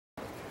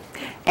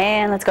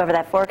And let's go over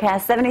that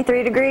forecast.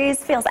 73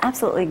 degrees. Feels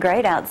absolutely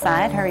great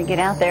outside. Hurry, get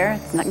out there.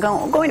 It's not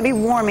going to be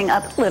warming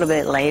up a little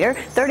bit later.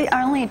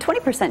 Only a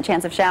 20%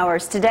 chance of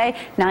showers today.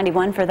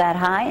 91 for that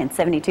high and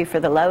 72 for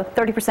the low.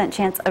 30%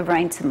 chance of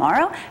rain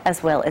tomorrow,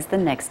 as well as the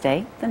next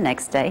day, the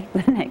next day,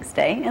 the next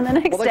day, and the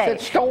next day. Well, they said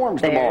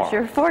storms tomorrow. There's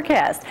your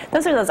forecast.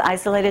 Those are those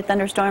isolated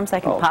thunderstorms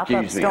that can pop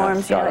up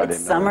storms. You know, it's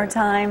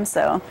summertime,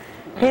 so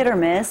hit or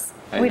miss.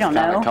 We don't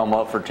know. Come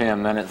up for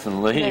 10 minutes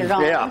and leave.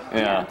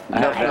 Yeah.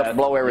 Enough to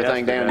blow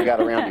everything down you got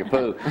around your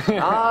poo.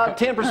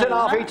 10%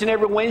 off each and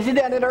every Wednesday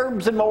down at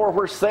Herbs and More,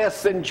 where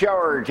Seth's in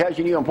charge. How's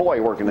your new employee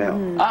working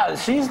out?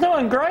 She's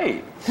doing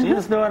great.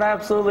 She's doing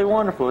absolutely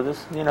wonderful.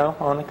 Just, you know,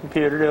 on the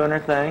computer doing her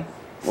thing.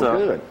 Well,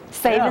 good.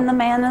 Saving the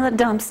man in the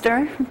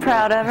dumpster. I'm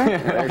proud of her.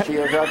 There she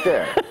is right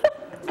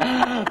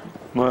there.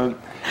 Well,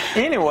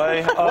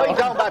 anyway. What are you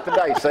talking about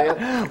today,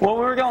 Seth? What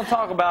we're going to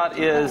talk about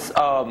is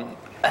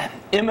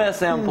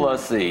MSM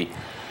plus C.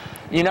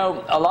 You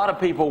know, a lot of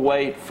people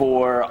wait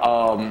for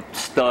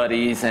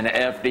studies and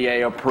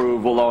FDA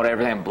approval on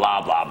everything,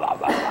 blah, blah, blah,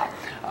 blah, blah.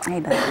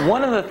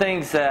 One of the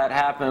things that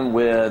happened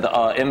with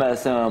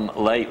MSM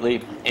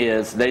lately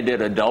is they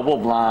did a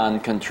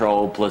double-blind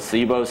controlled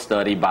placebo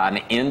study by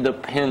an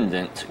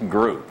independent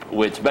group,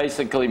 which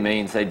basically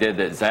means they did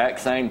the exact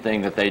same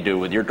thing that they do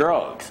with your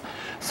drugs.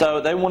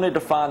 So they wanted to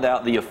find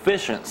out the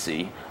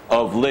efficiency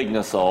of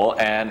Lignosol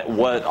and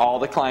what all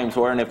the claims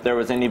were and if there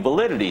was any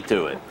validity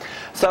to it.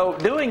 So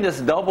doing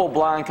this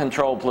double-blind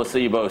controlled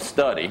placebo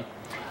study,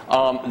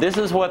 this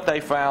is what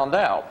they found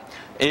out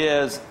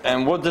is,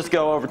 and we'll just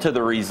go over to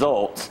the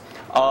results,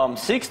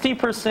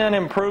 60%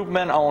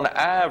 improvement on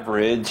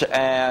average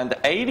and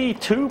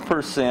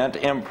 82%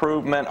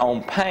 improvement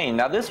on pain.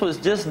 Now this was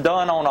just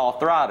done on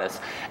arthritis.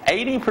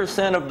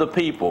 80% of the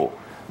people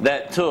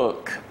that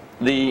took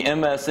the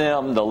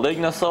MSM, the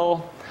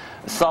Lignosol,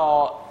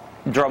 saw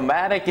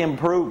dramatic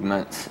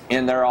improvements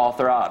in their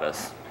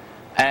arthritis,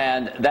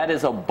 and that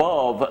is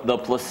above the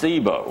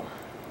placebo.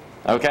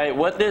 Okay,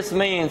 what this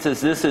means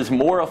is this is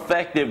more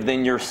effective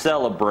than your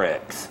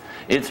Celebrex.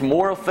 It's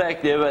more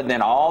effective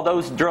than all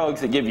those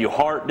drugs that give you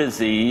heart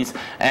disease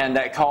and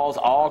that cause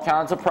all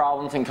kinds of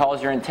problems and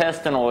cause your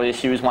intestinal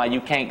issues why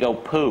you can't go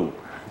poo.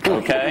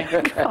 Okay?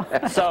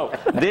 So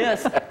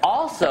this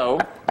also,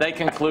 they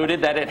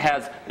concluded that it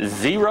has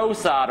 0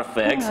 side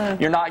effects.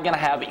 You're not going to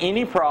have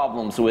any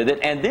problems with it.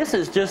 And this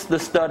is just the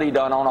study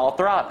done on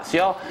arthritis.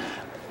 Y'all,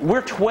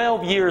 we're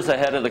 12 years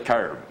ahead of the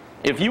curve.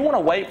 If you want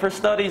to wait for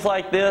studies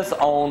like this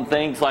on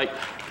things like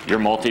your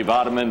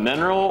multivitamin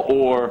mineral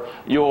or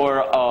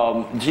your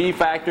G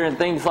factor and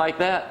things like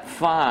that,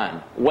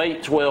 fine.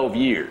 Wait 12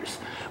 years.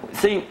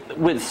 See,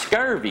 with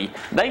scurvy,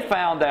 they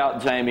found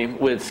out, Jamie,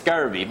 with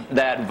scurvy,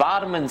 that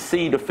vitamin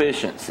C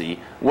deficiency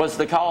was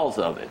the cause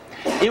of it.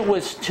 It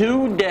was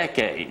 2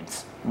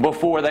 decades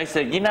before they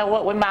said, you know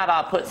what, we might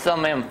ought to put some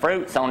of them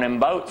fruits on them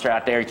boats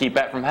right there to keep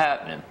that from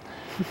happening.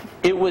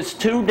 It was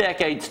 2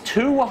 decades,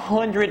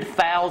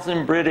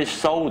 200,000 British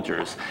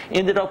soldiers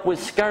ended up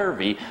with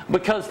scurvy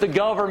because the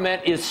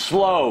government is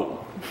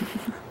slow.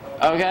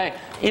 Okay,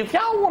 if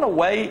y'all want to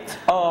wait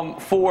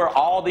for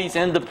all these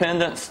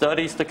independent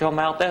studies to come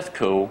out, that's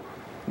cool.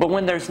 But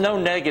when there's no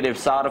negative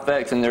side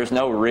effects and there's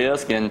no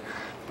risk and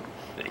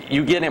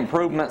you get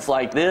improvements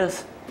like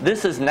this,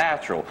 this is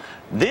natural.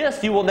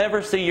 This you will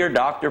never see your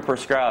doctor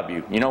prescribe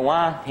you. You know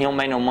why? He don't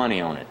make no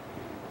money on it.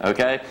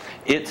 Okay?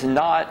 It's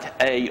not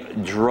a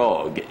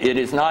drug. It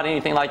is not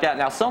anything like that.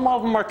 Now, some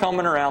of them are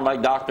coming around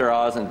like Dr.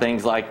 Oz and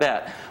things like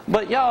that.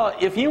 But y'all,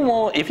 if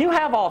you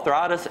have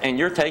arthritis and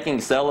you're taking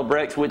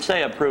Celebrex, which they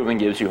have proven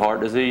gives you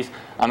heart disease,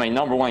 I mean,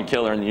 #1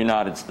 killer in the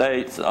United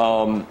States,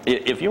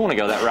 if you want to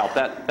go that route,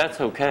 that's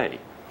okay.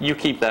 You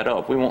keep that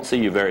up. We won't see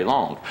you very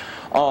long.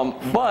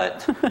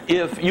 But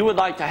if you would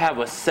like to have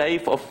a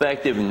safe,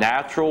 effective,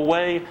 natural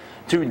way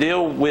to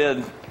deal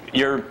with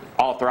your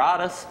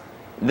arthritis,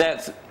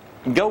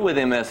 go with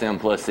MSM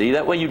plus C.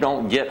 That way you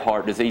don't get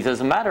heart disease.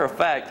 As a matter of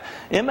fact,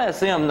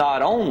 MSM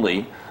not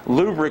only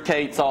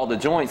lubricates all the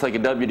joints like a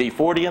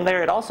WD-40 in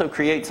there, it also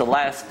creates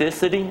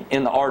elasticity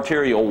in the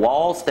arterial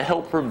walls to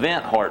help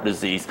prevent heart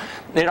disease.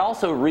 It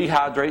also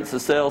rehydrates the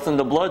cells in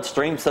the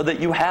bloodstream so that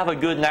you have a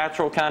good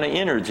natural kind of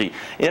energy.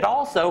 It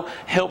also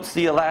helps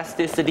the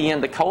elasticity in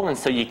the colon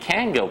so you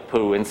can go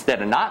poo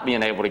instead of not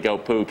being able to go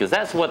poo, because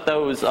that's what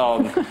those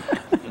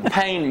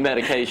pain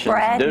medications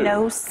Brad do.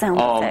 knows sound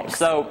effects.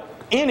 So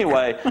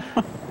anyway,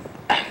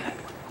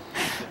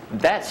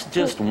 that's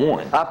just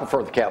one. I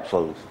prefer the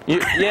capsules.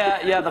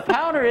 Yeah, the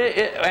powder,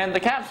 and the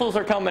capsules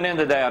are coming in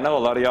today. I know a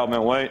lot of y'all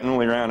been waiting.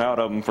 We ran out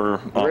of them for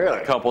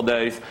a couple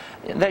days.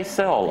 They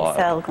sell a lot.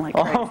 They sell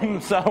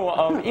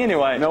like crazy.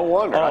 Anyway. No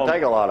wonder. I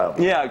take a lot of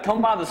them. Yeah, come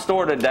by the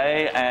store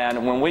today,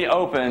 and when we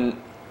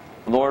open,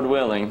 Lord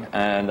willing,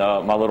 and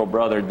my little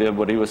brother did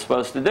what he was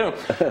supposed to do,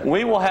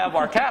 we will have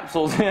our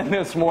capsules in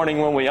this morning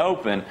when we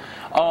open.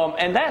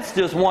 And that's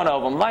just one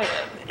of them. Like,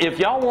 if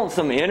y'all want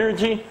some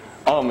energy,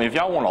 if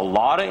y'all want a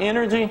lot of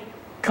energy,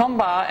 come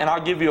by and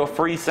I'll give you a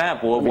free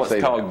sample of what's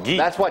called Geek.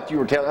 That's what you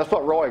were telling. That's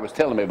what Roy was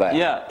telling me about.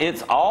 Yeah,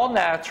 it's all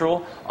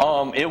natural.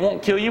 It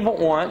won't kill you but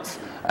once,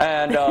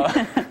 and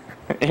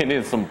it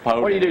is some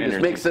potent What do you do? energy.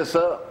 Just mix this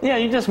up? Yeah,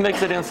 you just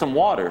mix it in some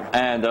water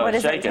and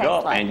shake it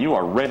up, like? and you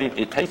are ready.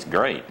 It tastes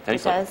great. It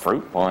tastes like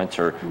fruit punch,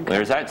 or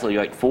there's actually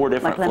like 4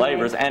 different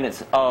flavors, and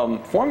it's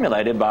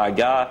formulated by a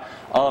guy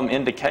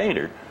in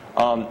Decatur.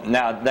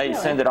 Now, they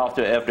send it off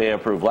to an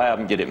FDA-approved lab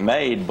and get it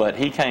made, but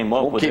he came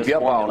up with this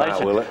formulation. Won't keep you up all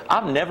night, will it?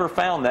 I've never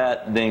found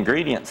the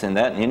ingredients in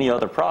that in any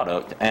other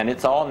product, and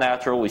it's all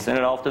natural. We send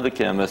it off to the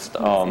chemist.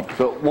 So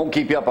it won't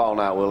keep you up all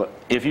night, will it?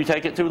 If you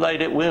take it too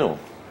late, it will.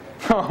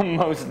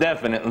 Most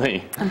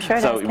definitely. I'm sure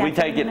it so has we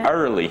take it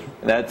early.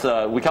 That's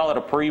we call it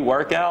a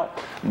pre-workout,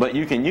 but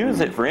you can use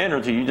it for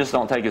energy. You just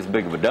don't take as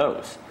big of a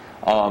dose.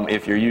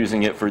 If you're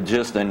using it for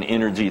just an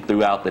energy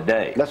throughout the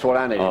day. That's what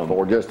I need it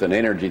for, just an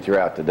energy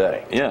throughout the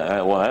day.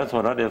 Yeah, well, that's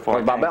what I did for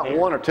it. By about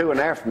 1 or 2 in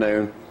the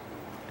afternoon.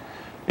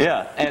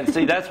 Yeah, and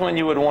see, that's when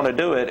you would want to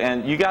do it,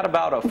 and you got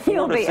about a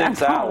 4 to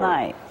 6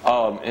 hours.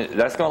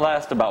 That's going to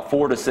last about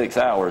 4 to 6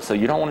 hours, so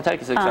you don't want to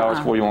take it 6 hours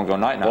before you want to go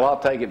night-night. Well, I'll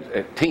take it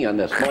at 10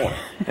 this morning.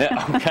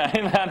 Yeah,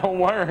 okay, that'll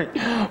work.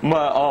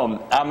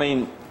 But, I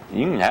mean,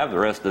 you can have the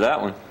rest of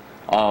that one.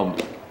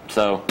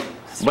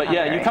 But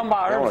yeah, you come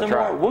by Herbs and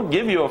More, we'll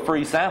give you a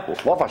free sample.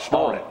 What if I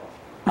snort it?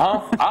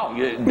 Huh?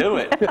 Do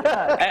it.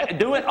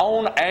 Do it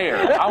on air.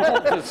 I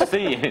want to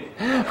see it.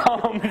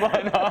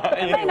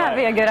 It may not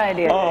be a good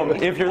idea.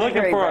 If you're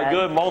looking for a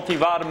good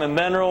multivitamin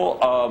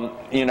mineral,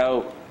 you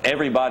know,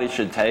 everybody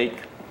should take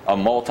a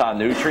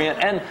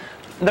multi-nutrient. And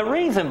the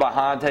reason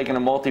behind taking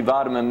a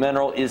multivitamin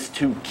mineral is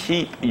to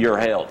keep your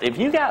health. If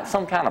you got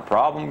some kind of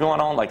problem going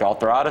on, like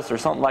arthritis or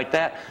something like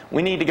that,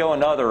 we need to go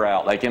another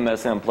route, like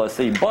MSM plus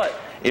C. But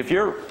if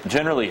you're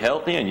generally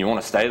healthy and you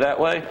want to stay that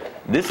way,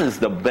 this is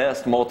the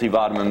best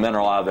multivitamin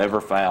mineral I've ever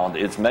found.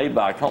 It's made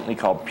by a company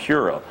called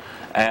Pura.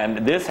 And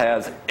this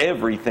has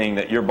everything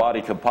that your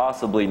body could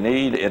possibly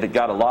need. It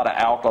got a lot of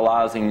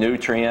alkalizing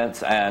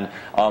nutrients and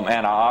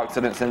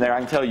antioxidants in there. I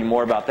can tell you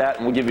more about that,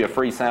 and we'll give you a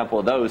free sample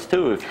of those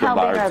too if you How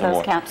buy big are some those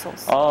more.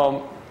 Capsules?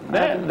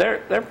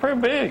 They're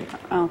pretty big.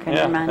 Okay,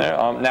 yeah, never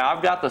mind. Now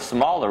I've got the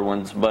smaller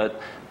ones, but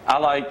I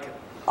like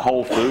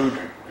whole food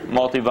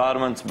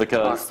multivitamins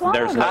because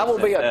there's no I will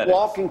be a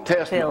walking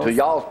testament Pills. to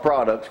y'all's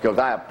products because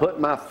I have put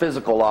my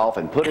physical off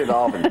and put it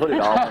off and put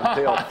it off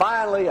until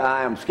finally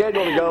I am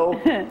scheduled to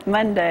go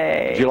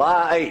Monday.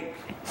 July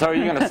 8th. So are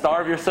you going to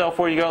starve yourself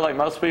before you go like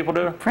most people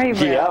do? Pretty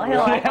well. And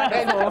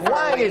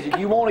why is it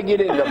you want to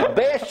get in the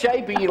best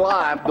shape of your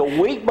life the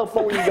week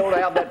before you go to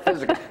have that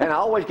physical? And I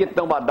always get to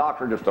know my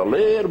doctor just a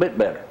little bit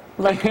better.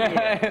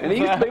 And he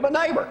used to be my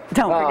neighbor.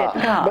 Don't forget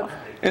to call.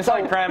 It's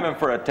like cramming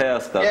for a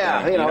test.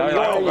 Yeah, you know,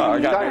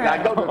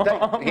 I go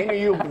to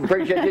Henry, you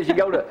appreciate this. You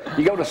go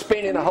to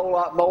spending a whole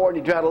lot more, and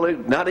you try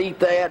to not eat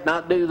that,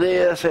 not do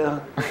this.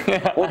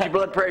 Want your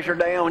blood pressure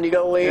down when you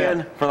go in.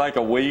 Yeah, for like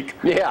a week.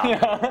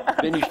 Yeah.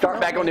 Then you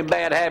start back on them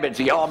bad habits.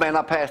 You go, oh man,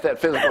 I passed that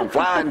physical in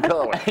flying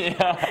colors.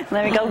 Yeah.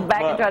 Let me go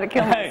back and try to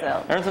kill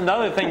myself. There's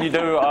another thing you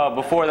do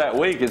before that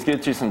week is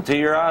get you some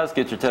TRIs,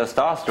 get your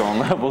testosterone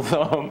levels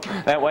up.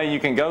 That way you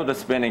can go to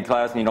spinning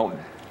class and you don't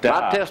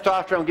die. My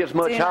testosterone gets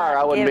much higher,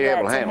 I wouldn't be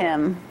able to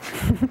handle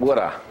it. Would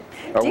I?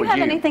 Do you have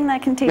anything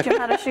that can teach him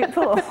how to shoot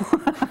pool?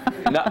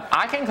 No,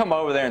 I can come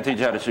over there and teach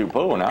you how to shoot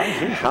pool now.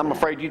 I'm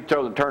afraid you'd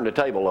turn the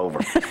table over.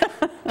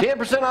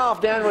 10%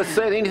 off down with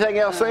Seth. Anything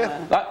else,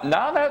 Seth?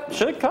 No, that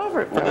should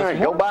cover it for this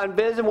Go by and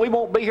visit. We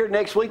won't be here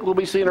next week. We'll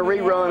be seeing a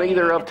rerun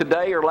either of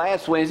today or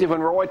last Wednesday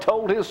when Roy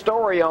told his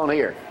story on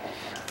here.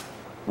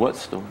 What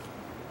story?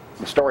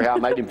 The story how I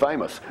made him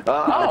famous.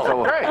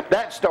 Great.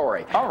 That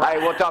story. All right.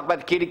 Hey, we'll talk about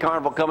the Kitty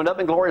Carnival coming up,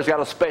 and Gloria's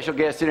got a special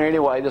guest in here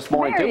anyway this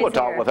morning, too. We'll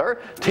talk with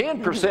her.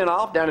 10%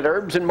 off down at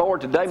Herbs and More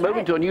today.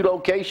 Moving to a new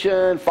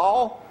location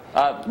fall.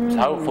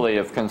 Hopefully,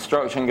 if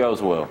construction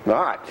goes well. All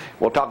right.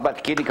 We'll talk about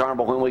the Kitty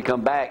Carnival when we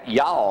come back.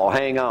 Y'all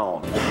hang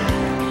on.